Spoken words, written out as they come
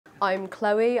I'm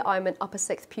Chloe, I'm an upper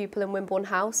sixth pupil in Wimborne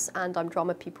House and I'm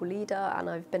Drama Pupil Leader and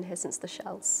I've been here since the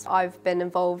Shells. I've been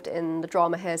involved in the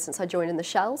drama here since I joined in the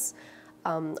Shells.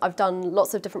 I've done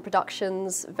lots of different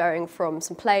productions, varying from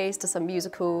some plays to some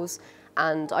musicals,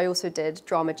 and I also did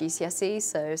drama GCSE,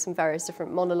 so some various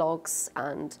different monologues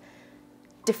and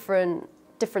different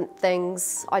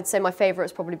things. I'd say my favourite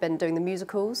has probably been doing the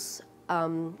musicals.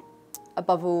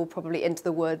 Above all, probably Into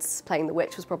the Woods, playing the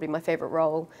witch was probably my favourite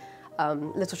role.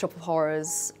 Little Shop of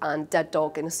Horrors and Dead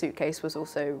Dog in a Suitcase was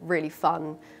also really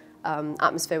fun.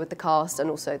 Atmosphere with the cast, and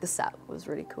also the set was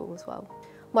really cool as well.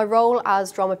 My role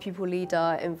as Drama Pupil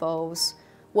Leader involves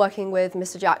working with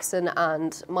Mr. Jackson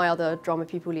and my other Drama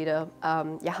Pupil Leader,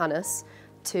 Johannes,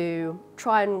 to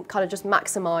try and kind of just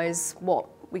maximise what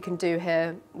we can do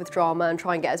here with drama and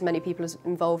try and get as many people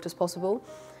involved as possible.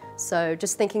 So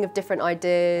just thinking of different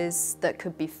ideas that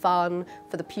could be fun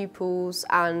for the pupils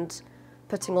and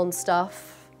putting on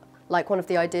stuff. Like one of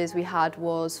the ideas we had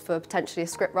was for potentially a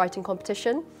script writing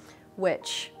competition,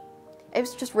 which it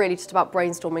was just really just about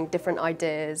brainstorming different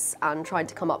ideas and trying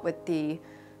to come up with the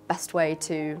best way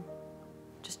to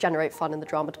just generate fun in the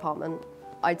drama department.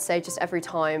 I'd say just every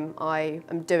time I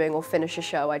am doing or finish a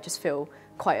show, I just feel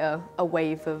quite a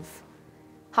wave of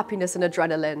happiness and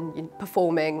adrenaline,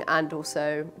 performing and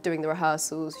also doing the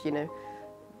rehearsals,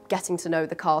 getting to know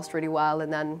the cast really well,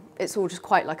 and then it's all just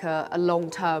quite like a long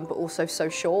term but also so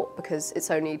short because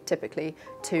it's only typically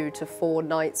 2 to 4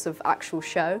 nights of actual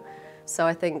show. So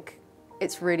I think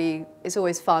it's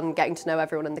always fun getting to know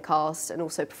everyone in the cast and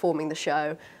also performing the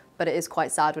show, but it is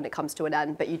quite sad when it comes to an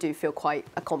end, but you do feel quite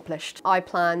accomplished. I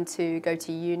plan to go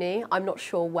to uni. I'm not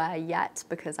sure where yet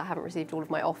because I haven't received all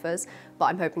of my offers, but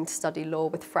I'm hoping to study law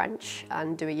with French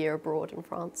and do a year abroad in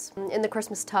France. In the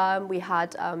Christmas term, we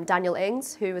had Daniel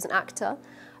Ings, who is an actor,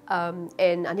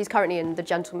 and he's currently in The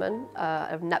Gentleman,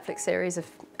 a Netflix series,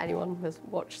 if anyone has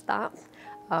watched that.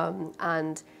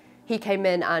 And he came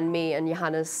in, and me and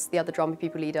Johannes, the other Drama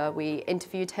Pupil Leader, we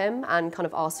interviewed him and kind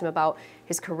of asked him about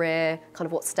his career, kind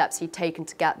of what steps he'd taken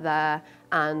to get there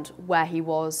and where he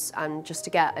was, and just to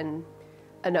get an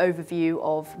overview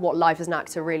of what life as an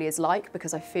actor really is like,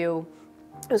 because I feel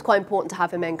it was quite important to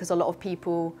have him in because a lot of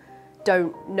people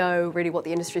don't know really what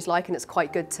the industry is like, and it's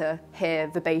quite good to hear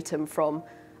verbatim from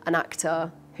an actor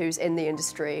who's in the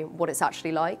industry what it's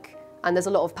actually like. And there's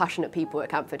a lot of passionate people at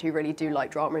Canford who really do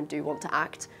like drama and do want to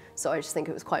act. So I just think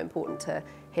it was quite important to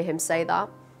hear him say that.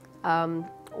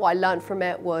 What I learned from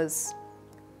it was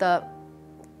the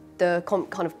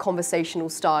kind of conversational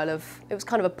style it was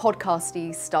kind of a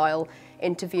podcasty style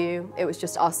interview. It was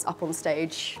just us up on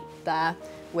stage there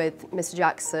with Mr.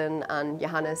 Jackson and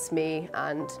Johannes, me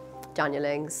and Daniel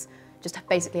Ings, just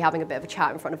basically having a bit of a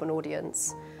chat in front of an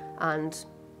audience. And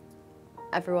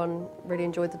everyone really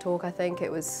enjoyed the talk, I think.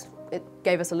 It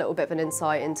gave us a little bit of an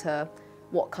insight into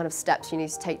what kind of steps you need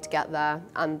to take to get there,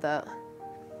 and that,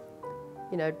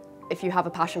 if you have a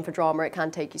passion for drama, it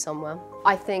can take you somewhere.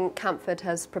 I think Canford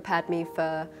has prepared me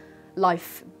for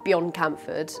life beyond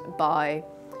Canford by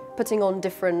putting on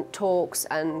different talks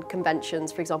and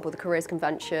conventions, for example, the Careers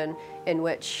Convention, in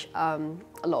which a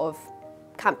lot of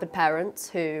Canford parents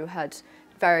who had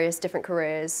various different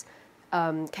careers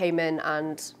came in,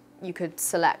 and you could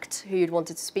select who you'd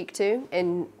wanted to speak to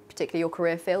in particularly your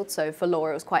career field. So for law,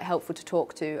 it was quite helpful to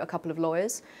talk to a couple of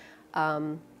lawyers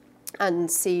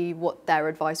and see what their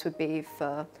advice would be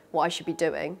for what I should be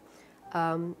doing.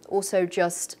 Also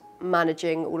just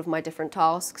managing all of my different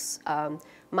tasks,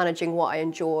 managing what I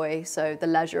enjoy, so the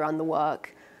leisure and the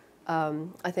work.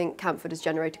 I think Canford has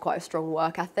generated quite a strong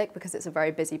work ethic because it's a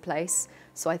very busy place.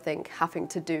 So I think having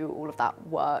to do all of that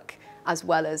work, as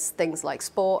well as things like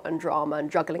sport and drama and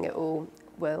juggling it all,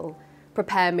 will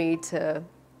prepare me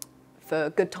for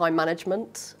good time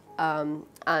management,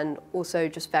 and also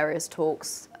just various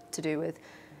talks to do with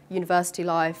university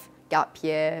life, gap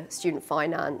year, student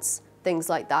finance, things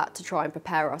like that, to try and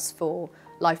prepare us for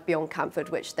life beyond Canford,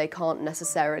 which they can't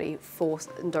necessarily force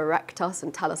and direct us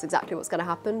and tell us exactly what's going to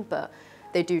happen, but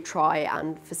they do try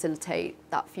and facilitate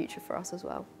that future for us as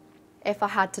well. If I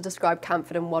had to describe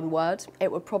Canford in one word,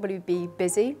 it would probably be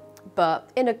busy,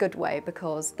 but in a good way,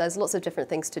 because there's lots of different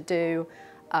things to do.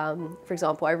 For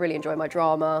example, I really enjoy my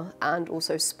drama and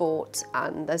also sport,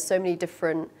 and there's so many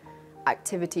different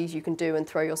activities you can do and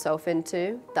throw yourself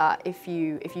into that if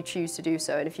you choose to do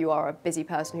so, and if you are a busy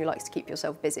person who likes to keep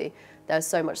yourself busy, there's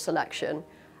so much selection.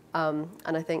 And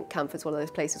I think Canford's one of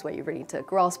those places where you really need to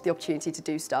grasp the opportunity to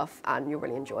do stuff and you'll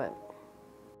really enjoy it.